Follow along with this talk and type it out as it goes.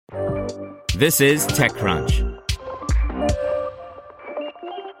This is TechCrunch.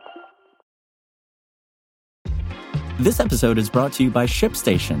 This episode is brought to you by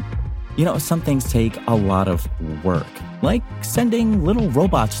ShipStation. You know, some things take a lot of work, like sending little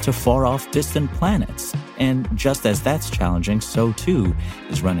robots to far-off distant planets. And just as that's challenging, so too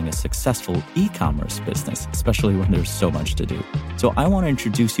is running a successful ecommerce business, especially when there's so much to do. So I want to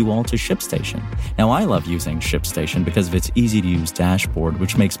introduce you all to ShipStation. Now, I love using ShipStation because of its easy-to-use dashboard,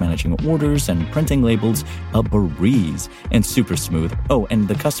 which makes managing orders and printing labels a breeze and super smooth. Oh, and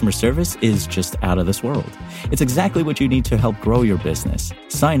the customer service is just out of this world. It's exactly what you need to help grow your business.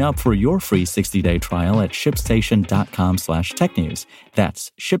 Sign up for your free 60-day trial at shipstation.com/technews.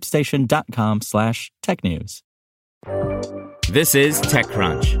 That's shipstation.com/technews. This is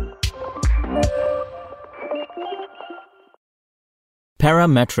TechCrunch.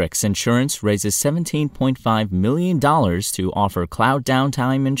 Parametrix Insurance raises $17.5 million to offer cloud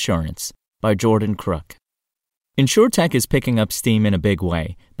downtime insurance by Jordan Crook. Insurtech is picking up steam in a big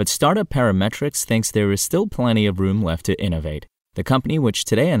way, but startup Parametrix thinks there is still plenty of room left to innovate. The company, which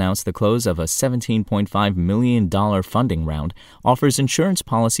today announced the close of a $17.5 million funding round, offers insurance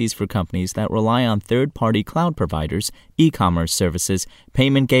policies for companies that rely on third-party cloud providers, e-commerce services,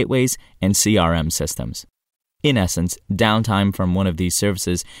 payment gateways, and CRM systems. In essence, downtime from one of these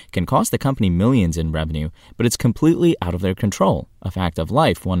services can cost the company millions in revenue, but it's completely out of their control, a fact of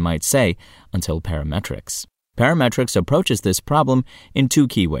life, one might say, until Parametrix. Parametrix approaches this problem in two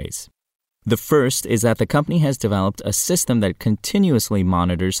key ways. The first is that the company has developed a system that continuously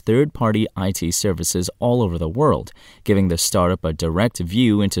monitors third-party IT services all over the world, giving the startup a direct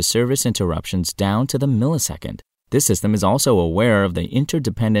view into service interruptions down to the millisecond. This system is also aware of the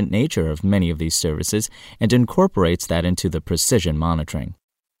interdependent nature of many of these services and incorporates that into the precision monitoring.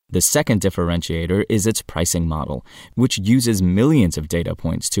 The second differentiator is its pricing model, which uses millions of data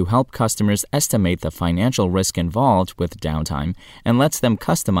points to help customers estimate the financial risk involved with downtime and lets them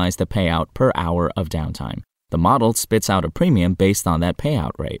customize the payout per hour of downtime. The model spits out a premium based on that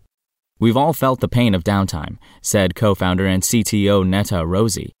payout rate. We've all felt the pain of downtime, said co-founder and CTO Netta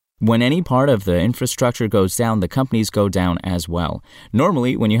Rossi. When any part of the infrastructure goes down, the companies go down as well.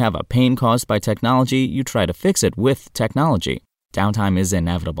 Normally, when you have a pain caused by technology, you try to fix it with technology. Downtime is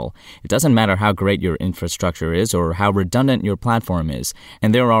inevitable. It doesn't matter how great your infrastructure is or how redundant your platform is,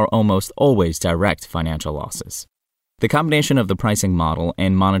 and there are almost always direct financial losses. The combination of the pricing model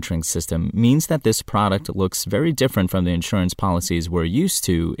and monitoring system means that this product looks very different from the insurance policies we're used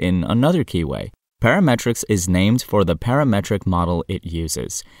to in another key way. Parametrix is named for the parametric model it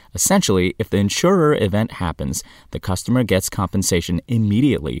uses. Essentially, if the insurer event happens, the customer gets compensation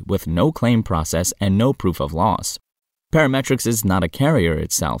immediately with no claim process and no proof of loss. Parametrix is not a carrier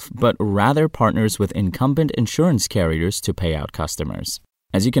itself, but rather partners with incumbent insurance carriers to pay out customers.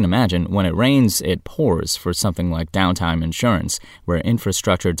 As you can imagine, when it rains, it pours for something like downtime insurance, where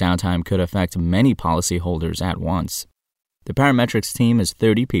infrastructure downtime could affect many policyholders at once. The Parametrix team is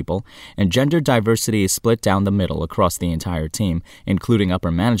 30 people, and gender diversity is split down the middle across the entire team, including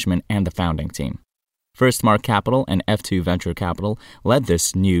upper management and the founding team. First Mark Capital and F2 Venture Capital led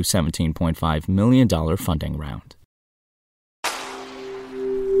this new $17.5 million funding round.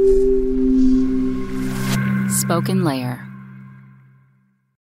 Spoken Layer.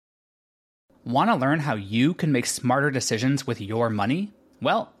 Want to learn how you can make smarter decisions with your money?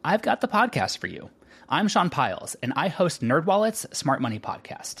 Well, I've got the podcast for you. I'm Sean Piles, and I host NerdWallet's Smart Money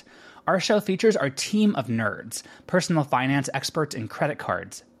Podcast. Our show features our team of nerds, personal finance experts in credit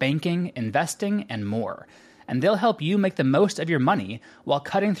cards, banking, investing, and more. And they'll help you make the most of your money while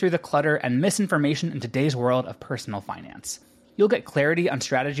cutting through the clutter and misinformation in today's world of personal finance. You'll get clarity on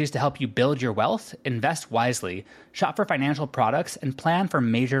strategies to help you build your wealth, invest wisely, shop for financial products, and plan for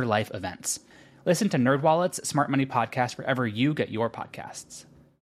major life events. Listen to NerdWallet's Smart Money Podcast wherever you get your podcasts.